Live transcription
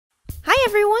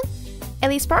everyone!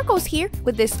 Ellie Sparkles here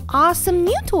with this awesome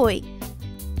new toy.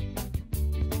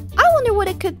 I wonder what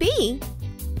it could be.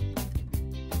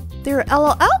 There are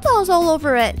LOL dolls all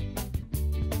over it.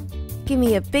 Give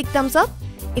me a big thumbs up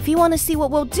if you want to see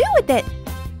what we'll do with it.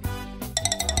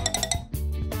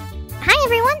 Hi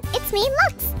everyone, it's me,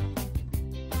 LUXE.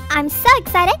 I'm so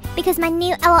excited because my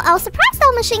new LOL surprise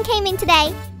doll machine came in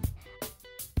today.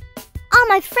 All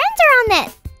my friends are on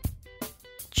it.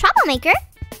 Troublemaker,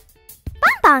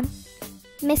 Bonbon,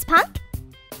 Miss Punk,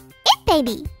 It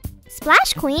Baby,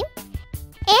 Splash Queen,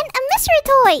 and a mystery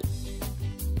toy.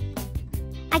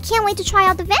 I can't wait to try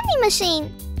out the vending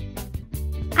machine.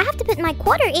 I have to put my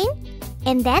quarter in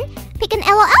and then pick an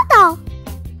LOL doll.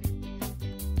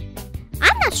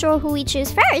 I'm not sure who we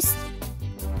choose first.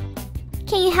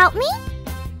 Can you help me?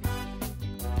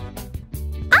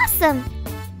 Awesome!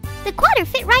 The quarter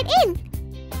fit right in.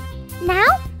 Now,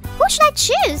 who should I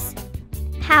choose?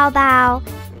 How about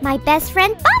my best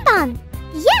friend Bonbon?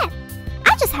 Yeah!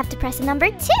 I just have to press a number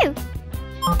 2.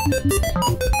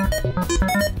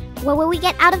 What will we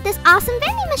get out of this awesome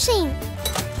vending machine?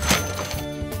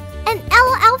 An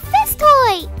LOL fist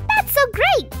toy! That's so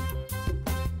great!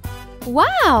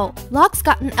 Wow! LUXE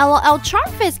got an LOL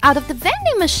charm fist out of the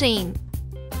vending machine.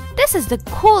 This is the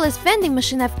coolest vending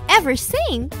machine I've ever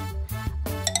seen.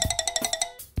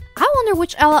 I wonder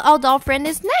which LOL doll friend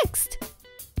is next.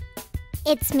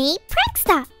 It's me,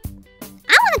 Pranksta.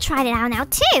 I want to try it out now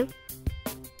too.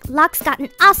 LUXE got an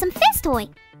awesome fist toy.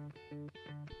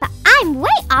 But I'm way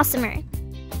awesomer.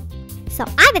 So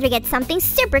I better get something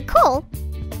super cool.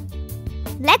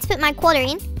 Let's put my quarter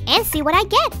in and see what I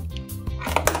get.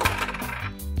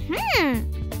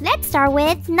 Let's start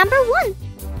with number 1.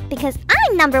 Because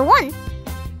I'm number 1.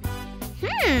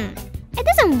 It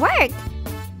doesn't work.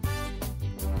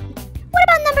 What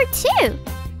about number 2?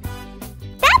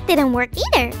 That didn't work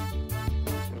either.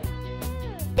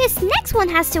 This next one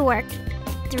has to work.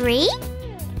 3?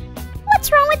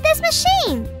 What's wrong with this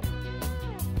machine?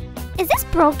 Is this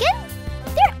broken?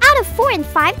 They're out of 4 and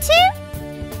 5 too?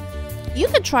 You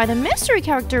could try the mystery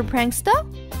character, Pranksta.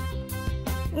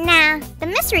 Nah, the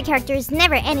mystery character is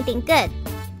never anything good.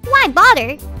 Why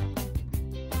bother?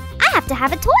 I have to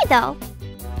have a toy though.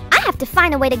 I have to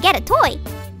find a way to get a toy.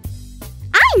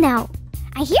 I know!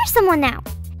 I hear someone now.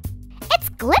 It's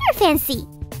Glitter Fancy.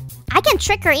 I can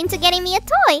trick her into getting me a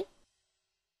toy.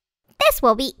 This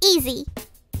will be easy.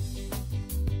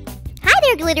 Hi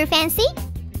there, Glitter Fancy.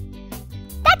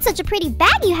 That's such a pretty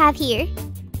bag you have here.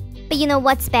 But you know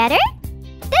what's better?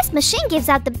 This machine gives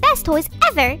out the best toys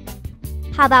ever.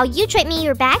 How about you trade me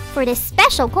your bag for this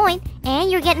special coin and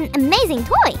you'll get an amazing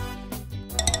toy.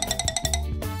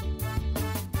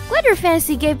 Glitter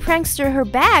Fancy gave Prankster her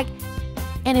bag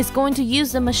and is going to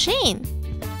use the machine.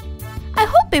 I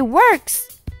hope it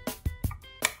works.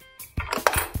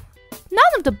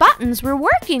 None of the buttons were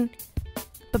working,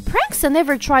 but Prankster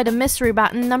never tried a mystery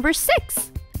button number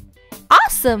 6.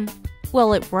 Awesome!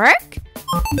 Will it work?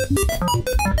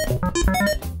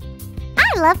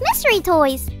 I love mystery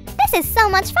toys. This is so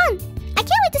much fun. I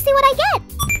can't wait to see what I get.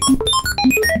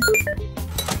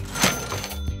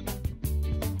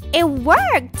 It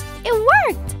worked! It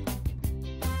worked!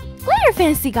 Glitter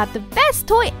Fancy got the best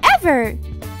toy ever!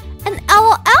 An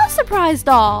LOL surprise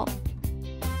doll!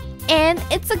 And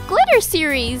it's a glitter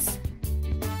series!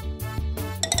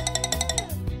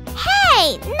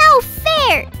 Hey! No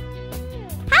fair!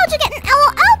 How'd you get an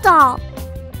LOL doll?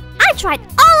 I tried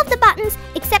all of the buttons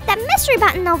except that mystery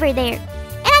button over there.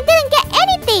 And I didn't get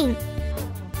anything!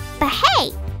 But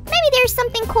hey, maybe there's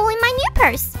something cool in my new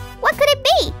purse. What could it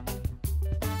be?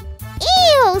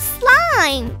 Ew,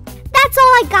 slime! That's all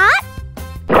I got?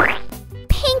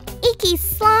 Pink, icky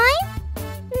slime?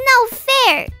 No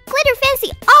fair! Glitter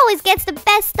Fancy always gets the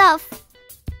best stuff.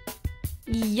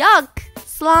 Yuck!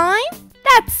 Slime?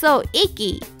 That's so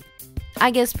icky. I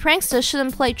guess Prankster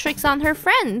shouldn't play tricks on her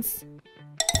friends.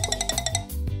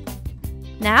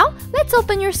 Now, let's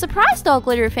open your surprise doll,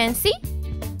 Glitter Fancy.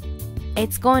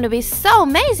 It's going to be so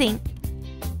amazing.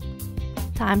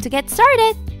 Time to get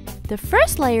started. The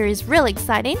first layer is really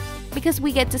exciting because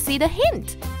we get to see the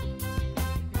hint.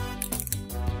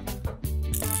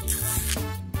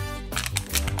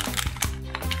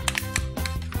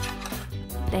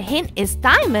 The hint is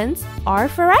diamonds are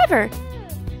forever.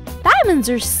 Diamonds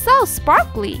are so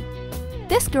sparkly.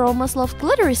 This girl must love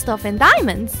glittery stuff and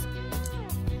diamonds.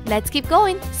 Let's keep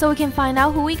going so we can find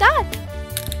out who we got.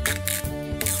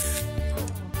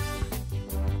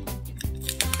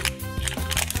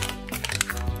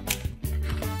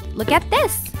 Look at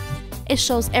this. It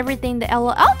shows everything the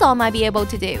LOL doll might be able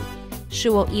to do. She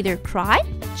will either cry,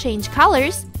 change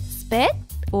colors, spit,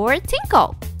 or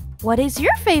Tinkle? What is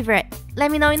your favorite?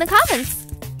 Let me know in the comments.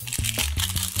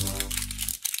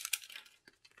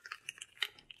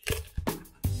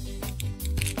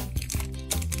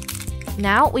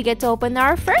 Now we get to open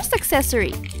our first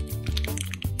accessory.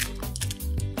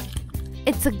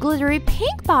 It's a glittery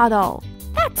pink bottle.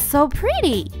 That's so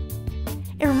pretty.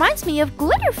 It reminds me of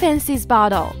Glitter Fancy's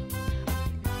bottle.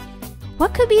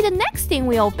 What could be the next thing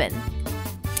we open?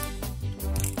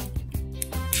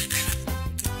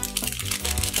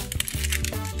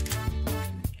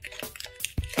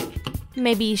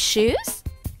 Maybe shoes?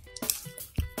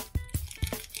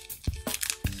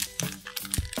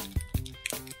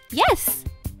 Yes!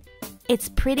 It's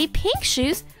pretty pink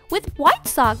shoes with white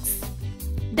socks.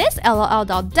 This LOL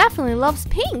doll definitely loves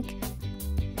pink.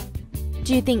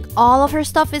 Do you think all of her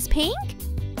stuff is pink?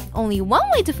 Only one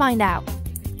way to find out.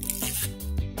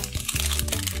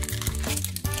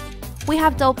 We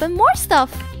have to open more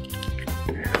stuff.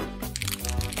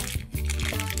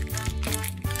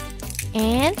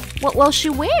 And what will she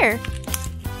wear?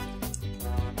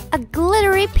 A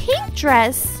glittery pink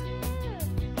dress.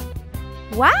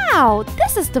 Wow,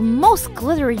 this is the most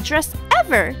glittery dress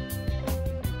ever.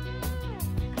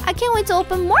 I can't wait to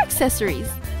open more accessories.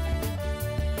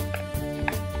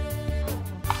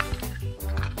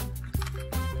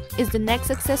 Is the next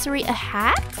accessory a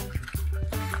hat?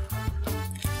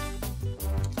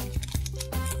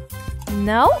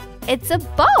 No, it's a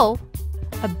bow.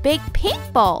 A big pink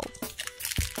bow.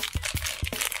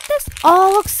 This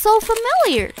all looks so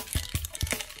familiar.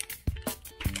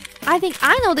 I think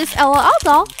I know this LOL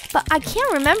doll, but I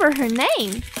can't remember her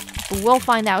name. But we'll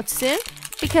find out soon,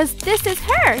 because this is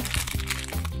her.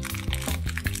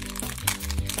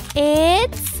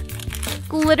 It's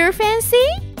Glitter Fancy?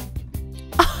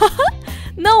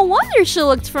 No wonder she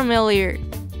looked familiar.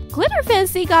 Glitter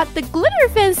Fancy got the Glitter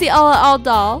Fancy LOL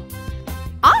doll.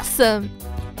 Awesome!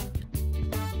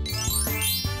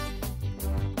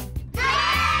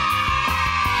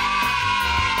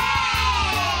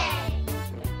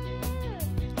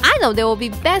 I know they will be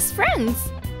best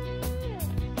friends.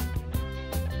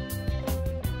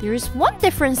 There's one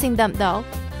difference in them though.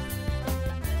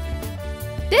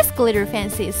 This Glitter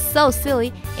Fancy is so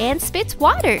silly and spits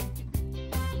water.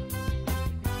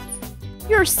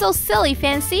 You're so silly,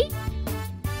 Fancy.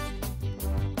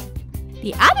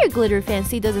 The other Glitter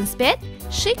Fancy doesn't spit,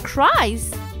 she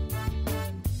cries.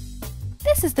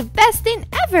 This is the best thing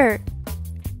ever.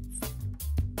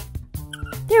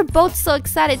 They're both so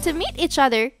excited to meet each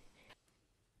other.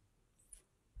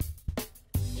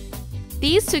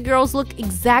 These two girls look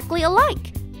exactly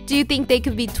alike. Do you think they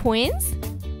could be twins?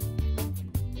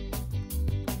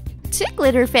 Two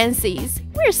Glitter Fancies.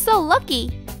 We're so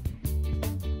lucky.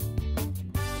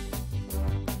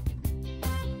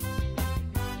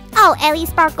 Oh, Ellie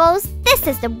Sparkles, this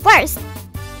is the worst.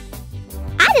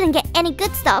 I didn't get any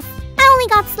good stuff. I only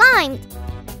got slimed.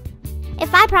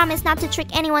 If I promise not to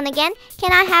trick anyone again,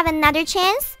 can I have another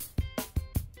chance?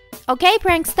 Okay,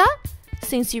 Prankster.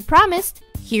 Since you promised,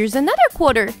 here's another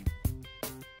quarter.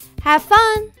 Have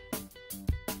fun.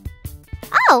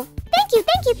 Oh, thank you,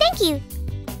 thank you, thank you.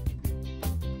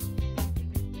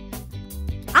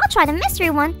 I'll try the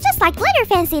mystery one, just like Glitter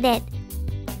Fancy did.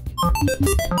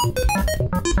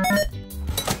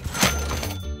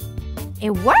 It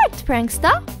worked,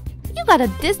 Prankster. You got a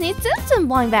Disney Tsum Tsum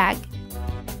blind bag.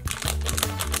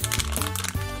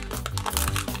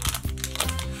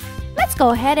 Let's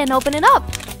go ahead and open it up.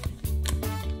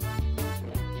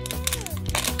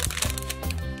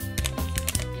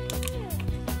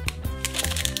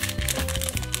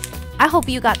 I hope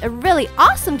you got a really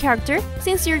awesome character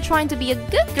since you're trying to be a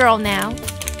good girl now.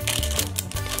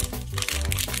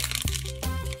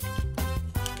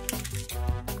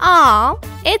 Aww,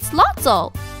 it's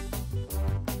Lotso!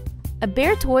 A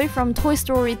bear toy from Toy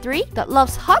Story 3 that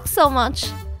loves hugs so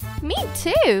much. Me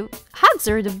too! Hugs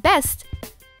are the best.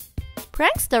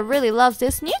 Prankster really loves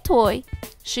this new toy.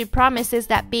 She promises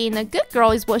that being a good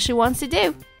girl is what she wants to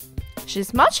do.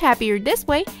 She's much happier this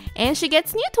way, and she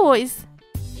gets new toys.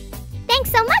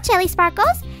 Thanks so much, Ellie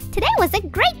Sparkles. Today was a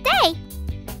great day.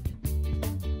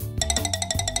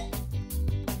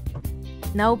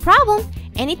 No problem.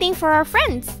 Anything for our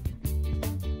friends.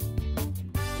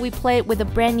 We played with a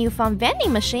brand new fun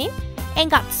vending machine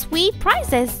and got sweet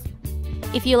prizes.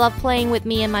 If you love playing with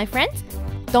me and my friends,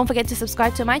 don't forget to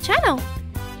subscribe to my channel.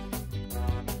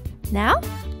 Now,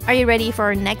 are you ready for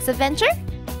our next adventure?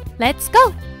 Let's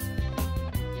go!